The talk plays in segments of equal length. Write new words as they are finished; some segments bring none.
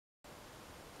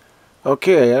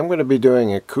Okay, I'm going to be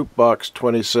doing a Coopbox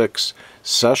 26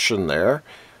 session there,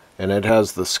 and it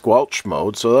has the squelch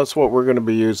mode, so that's what we're going to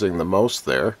be using the most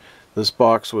there. This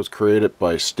box was created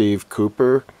by Steve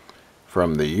Cooper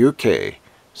from the UK,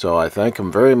 so I thank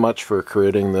him very much for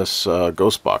creating this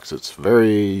ghost box. It's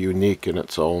very unique in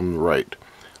its own right.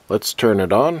 Let's turn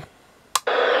it on.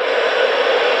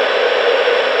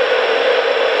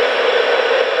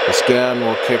 The scan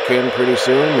will kick in pretty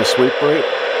soon, the sweep rate.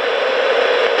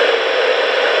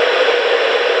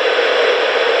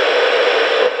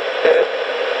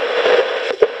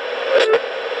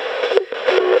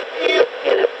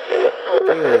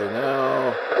 Okay,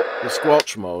 now the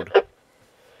squelch mode.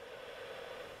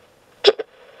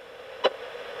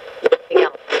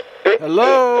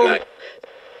 Hello?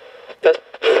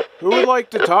 Who would like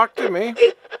to talk to me?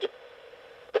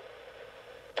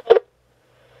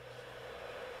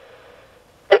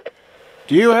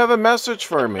 Do you have a message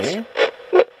for me?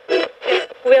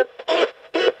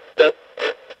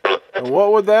 And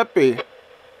what would that be?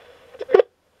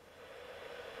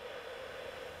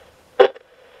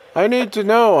 I need to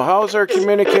know, how's our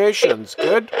communications?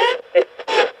 Good?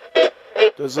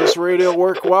 Does this radio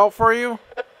work well for you?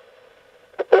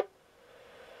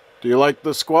 Do you like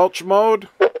the squelch mode?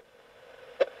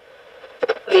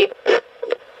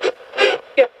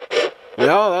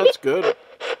 Yeah, that's good.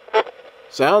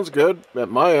 Sounds good at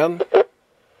my end.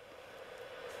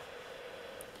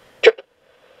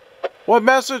 What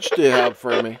message do you have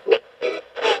for me?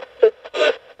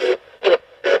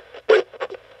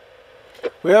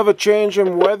 We have a change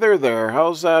in weather there.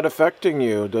 How's that affecting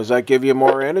you? Does that give you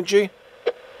more energy?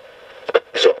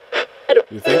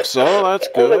 You think so? That's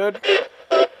good.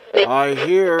 I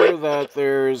hear that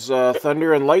there's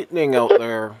thunder and lightning out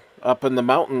there, up in the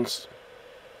mountains,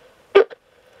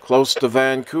 close to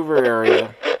Vancouver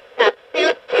area.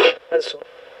 Does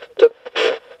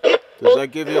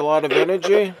that give you a lot of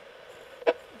energy?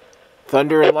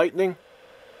 Thunder and lightning?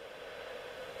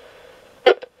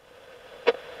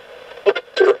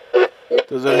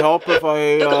 Does it help if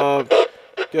I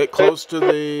get close to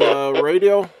the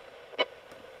radio?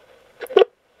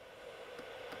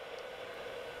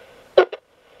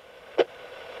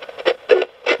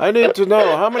 I need to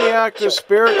know, how many active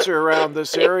spirits are around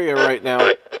this area right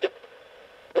now?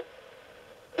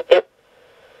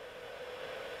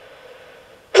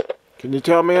 Can you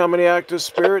tell me how many active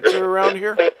spirits are around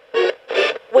here?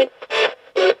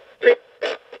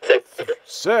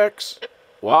 6?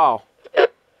 Wow.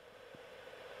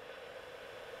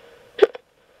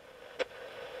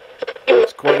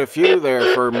 That's quite a few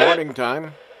there for morning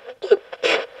time.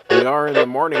 We are in the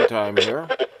morning time here.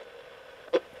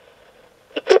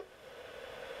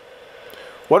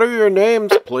 What are your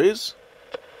names, please?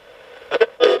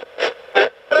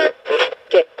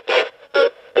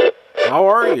 How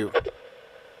are you?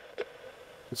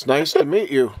 It's nice to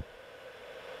meet you.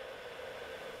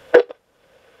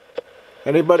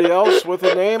 Anybody else with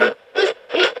a name?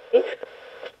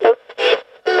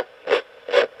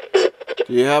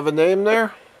 Do you have a name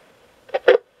there?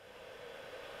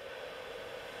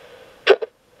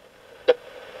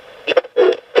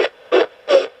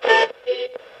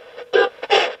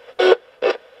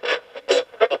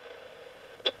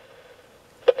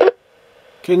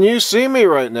 Can you see me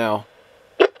right now?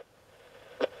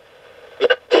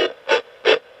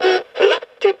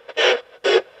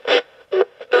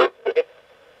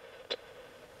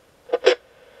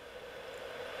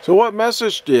 So what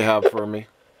message do you have for me?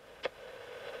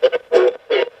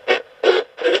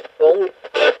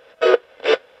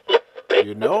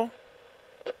 You know?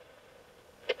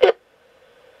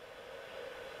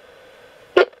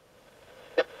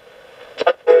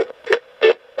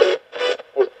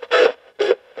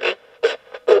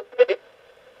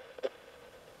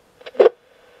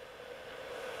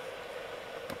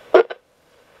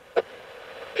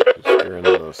 Just turn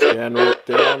the scan rate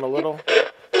down a little.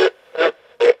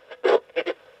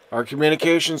 Our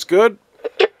communication's good?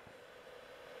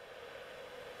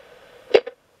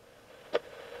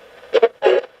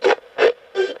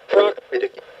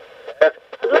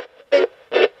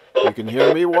 You can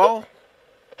hear me well?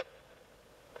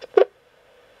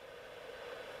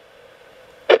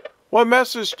 What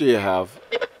message do you have?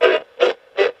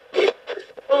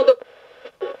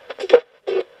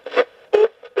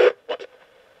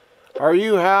 Are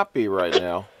you happy right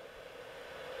now?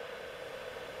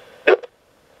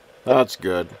 That's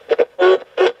good.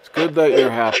 It's good that you're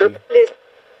happy.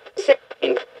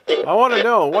 I want to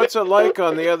know, what's it like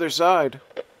on the other side?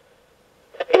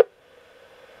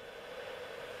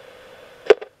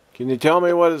 Can you tell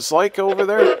me what it's like over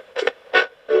there?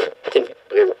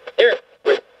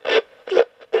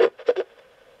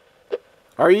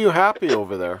 Are you happy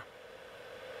over there?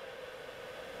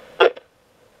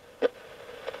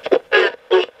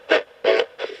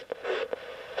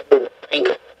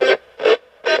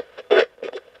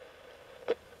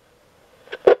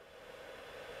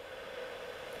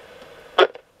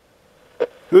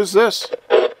 Who's this?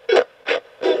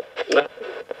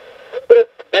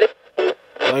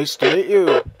 Nice to meet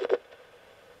you.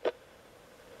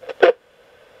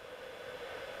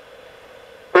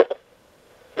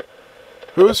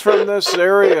 Who's from this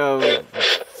area of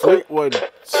Fleetwood,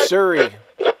 Surrey?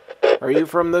 Are you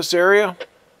from this area?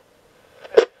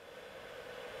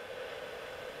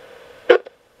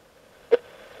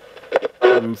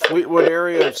 From Fleetwood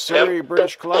area of Surrey,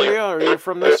 British Columbia? Are you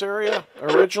from this area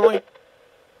originally?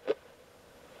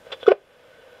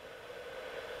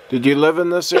 Did you live in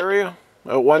this area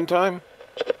at one time?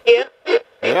 Yeah.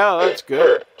 Yeah, that's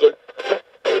good.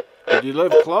 Did you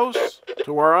live close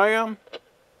to where I am?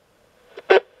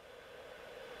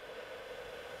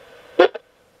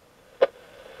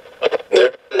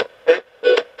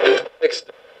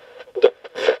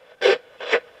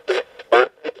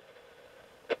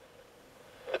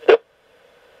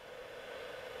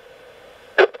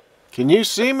 Can you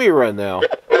see me right now?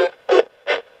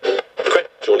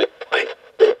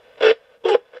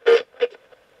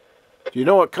 Do you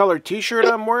know what color t-shirt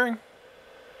I'm wearing?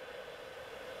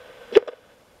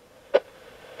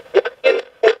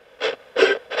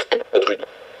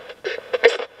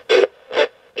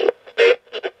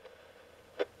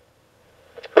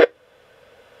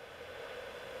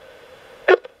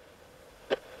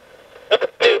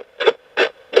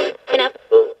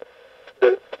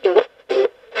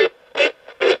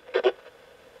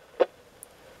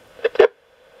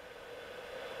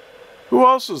 Who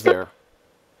else is there?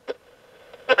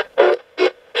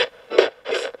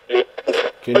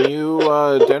 Can you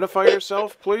identify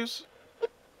yourself, please?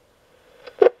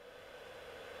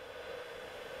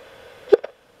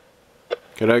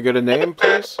 Could I get a name,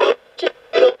 please?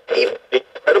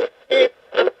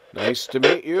 Nice to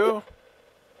meet you.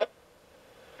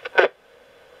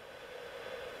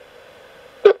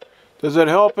 Does it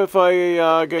help if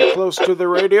I get close to the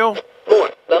radio?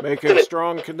 Make a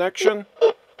strong connection?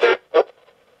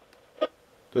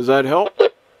 Does that help?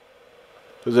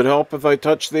 Does it help if I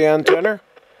touch the antenna?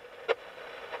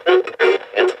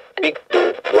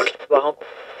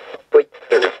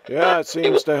 Yeah, it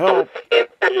seems to help.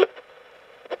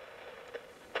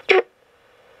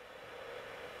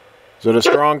 Is it a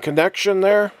strong connection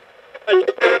there?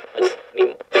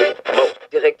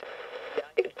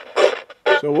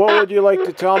 So what would you like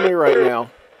to tell me right now?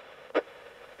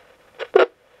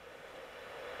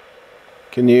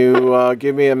 Can you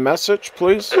give me a message,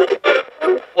 please?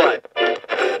 What?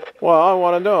 Well, I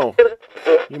want to know.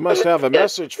 You must have a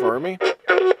message for me.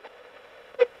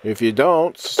 If you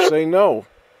don't, say no.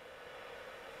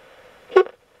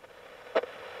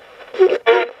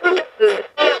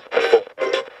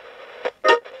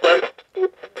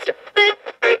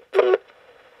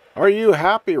 Are you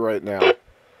happy right now?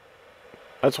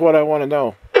 That's what I want to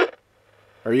know.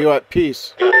 Are you at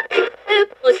peace?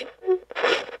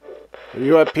 Are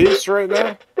you at peace right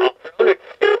now?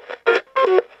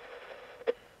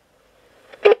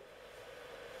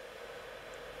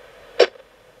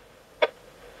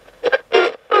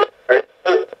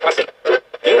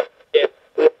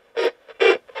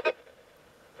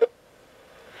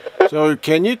 So,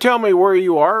 can you tell me where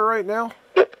you are right now?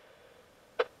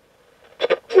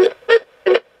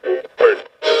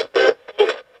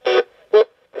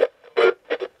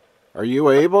 Are you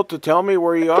able to tell me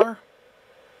where you are?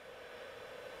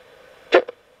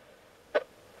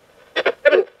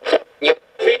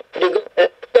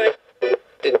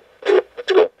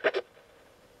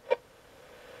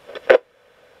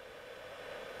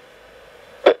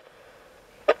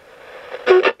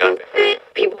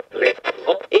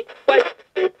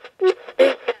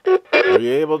 Are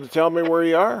you able to tell me where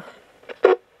you are?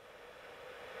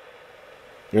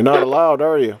 You're not allowed,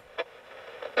 are you?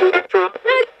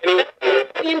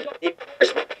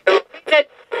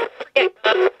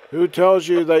 Who tells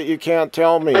you that you can't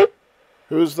tell me?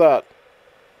 Who's that?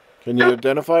 Can you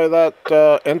identify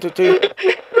that entity?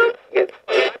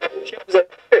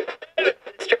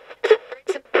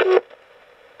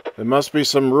 There must be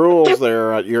some rules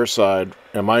there at your side.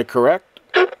 Am I correct?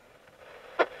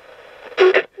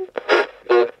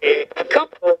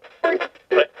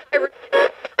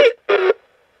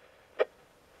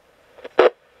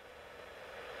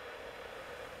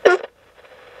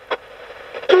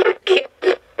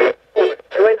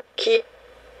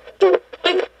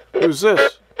 Who's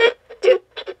this?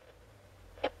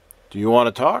 Do you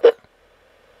want to talk?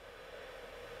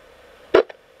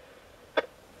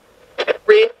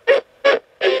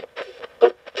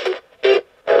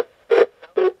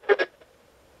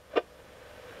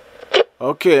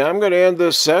 Okay, I'm going to end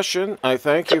this session. I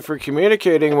thank you for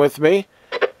communicating with me.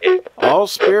 All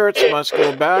spirits must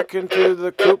go back into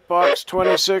the Coopbox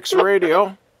 26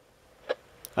 radio.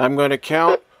 I'm going to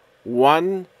count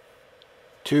 1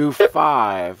 to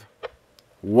 5.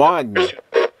 1,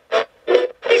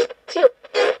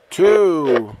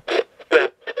 2,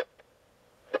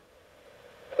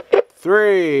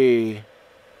 3,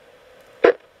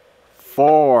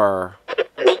 4,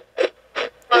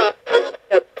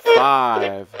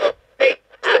 5.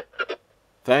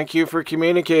 Thank you for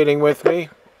communicating with me.